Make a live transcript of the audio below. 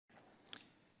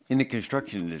In the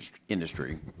construction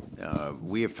industry,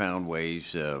 we have found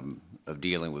ways of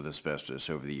dealing with asbestos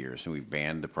over the years, and we've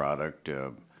banned the product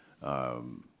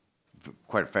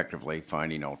quite effectively,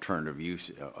 finding alternative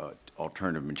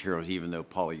alternative materials, even though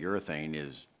polyurethane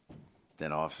is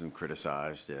then often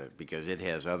criticized because it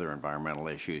has other environmental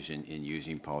issues in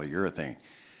using polyurethane.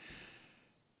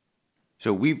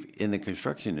 So in the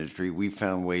construction industry, we've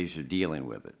found ways of dealing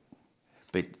with it.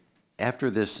 But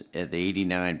after this, the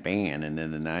 89 ban and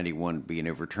then the 91 being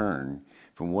overturned,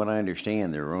 from what I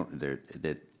understand,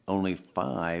 that only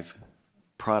 5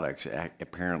 products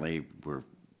apparently were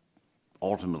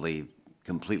ultimately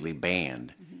completely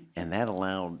banned, and that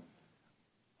allowed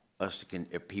us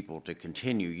people to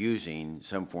continue using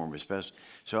some form of asbestos.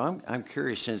 So I'm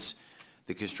curious, since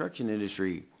the construction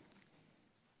industry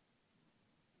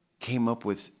came up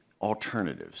with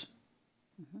alternatives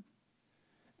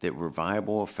that were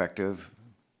viable, effective,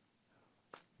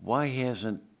 why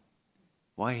hasn't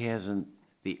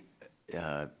the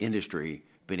industry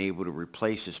been able to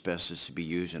replace asbestos to be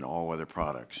used in all other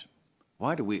products?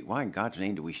 Why in God's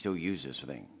name do we still use this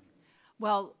thing?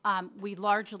 Well, we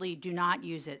largely do not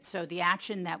use it. So the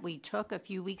action that we took a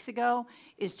few weeks ago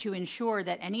is to ensure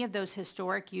that any of those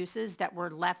historic uses that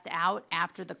were left out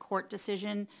after the court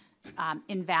decision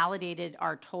invalidated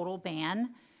our total ban.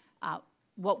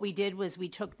 What we did was we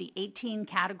took the 18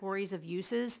 categories of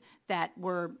uses that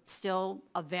were still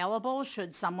available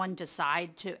should someone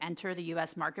decide to enter the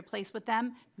U.S. marketplace with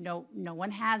them. No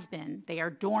one has been. They are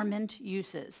dormant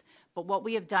uses. But what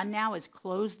we have done now is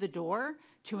close the door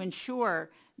to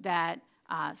ensure that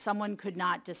someone could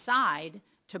not decide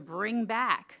to bring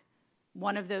back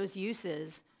one of those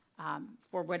uses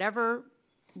for whatever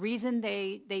reason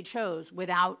they chose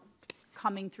without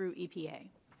coming through EPA.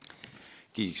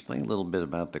 Can you explain a little bit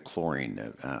about the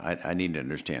chlorine? I need to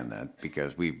understand that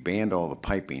because we've banned all the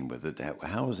piping with it.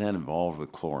 How is that involved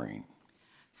with chlorine?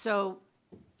 So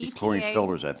These EPA, chlorine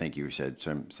filters, I think you said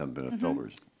something of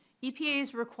filters. EPA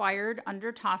is required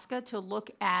under TSCA to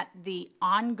look at the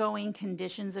ongoing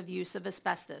conditions of use of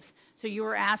asbestos. So you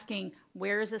were asking,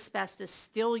 where is asbestos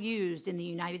still used in the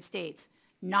United States?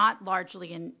 Not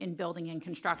largely in building and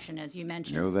construction, as you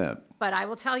mentioned. Know that. But I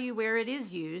will tell you where it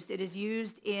is used. It is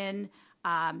used in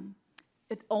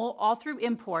all through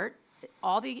import.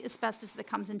 All the asbestos that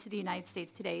comes into the United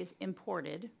States today is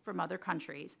imported from other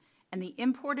countries. And the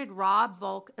imported raw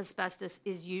bulk asbestos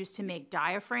is used to make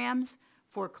diaphragms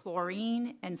for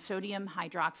chlorine and sodium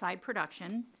hydroxide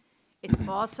production. It's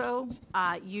also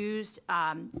used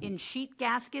in sheet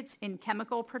gaskets in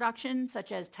chemical production,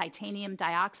 such as titanium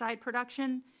dioxide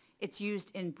production. It's used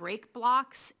in brake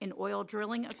blocks in oil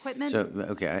drilling equipment. So,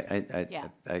 okay,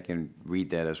 I can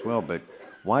read that as well, but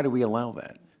why do we allow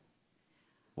that?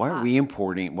 Why are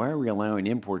we allowing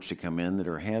imports to come in that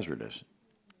are hazardous?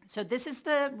 So this is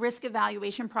the risk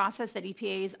evaluation process that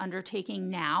EPA is undertaking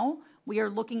now. We are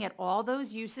looking at all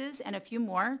those uses and a few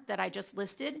more that I just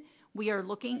listed. We are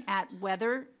looking at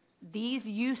whether these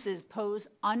uses pose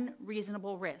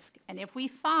unreasonable risk. And if we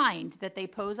find that they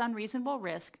pose unreasonable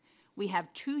risk, we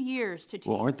have 2 years to take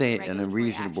Well, aren't they an regulatory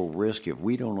unreasonable action. risk if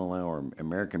we don't allow our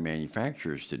American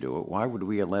manufacturers to do it? Why would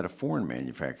we let a foreign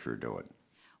manufacturer do it?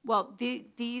 Well,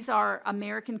 these are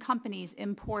American companies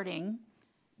importing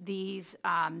these,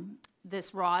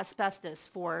 this raw asbestos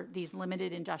for these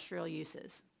limited industrial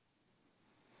uses.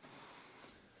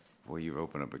 Well, you've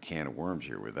opened up a can of worms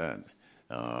here with that.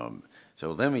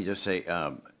 So let me just say,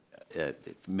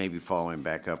 maybe following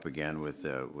back up again with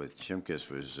Shimkus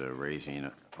was raising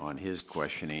on his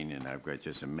questioning, and I've got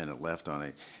just a minute left on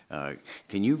it.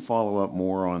 Can you follow up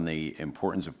more on the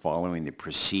importance of following the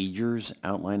procedures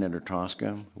outlined under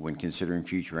TSCA when considering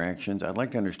future actions? I'd like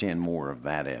to understand more of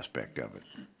that aspect of it.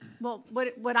 Well,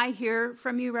 what I hear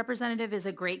from you, Representative, is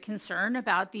a great concern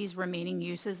about these remaining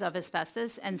uses of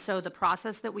asbestos. And so the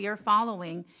process that we are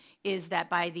following is that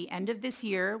by the end of this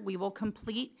year, we will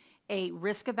complete a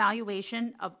risk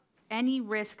evaluation of any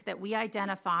risk that we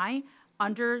identify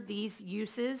under these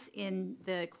uses in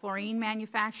the chlorine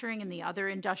manufacturing and the other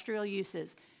industrial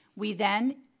uses. We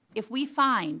then, if we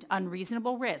find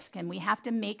unreasonable risk, and we have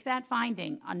to make that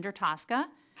finding under TSCA,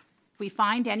 if we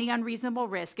find any unreasonable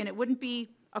risk, and it wouldn't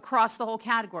be across the whole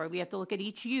category, we have to look at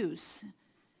each use,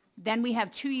 then we have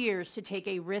 2 years to take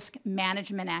a risk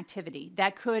management activity.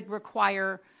 That could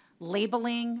require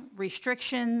labeling,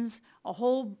 restrictions, a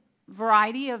whole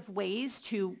variety of ways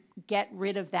to get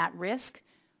rid of that risk.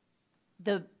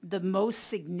 The most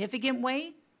significant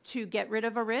way to get rid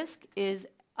of a risk is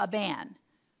a ban,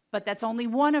 but that's only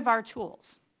one of our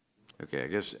tools. Okay, I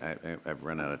guess I've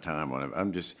run out of time on it.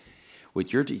 I'm just,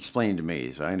 what you're explaining to me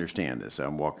is, I understand this,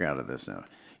 I'm walking out of this now.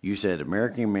 You said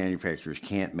American manufacturers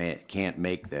can't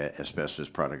make the asbestos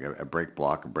product, a brake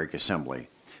block, a brake assembly,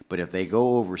 but if they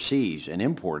go overseas and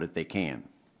import it, they can.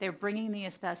 They're bringing the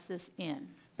asbestos in.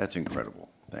 That's incredible.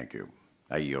 Thank you.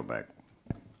 I yield back.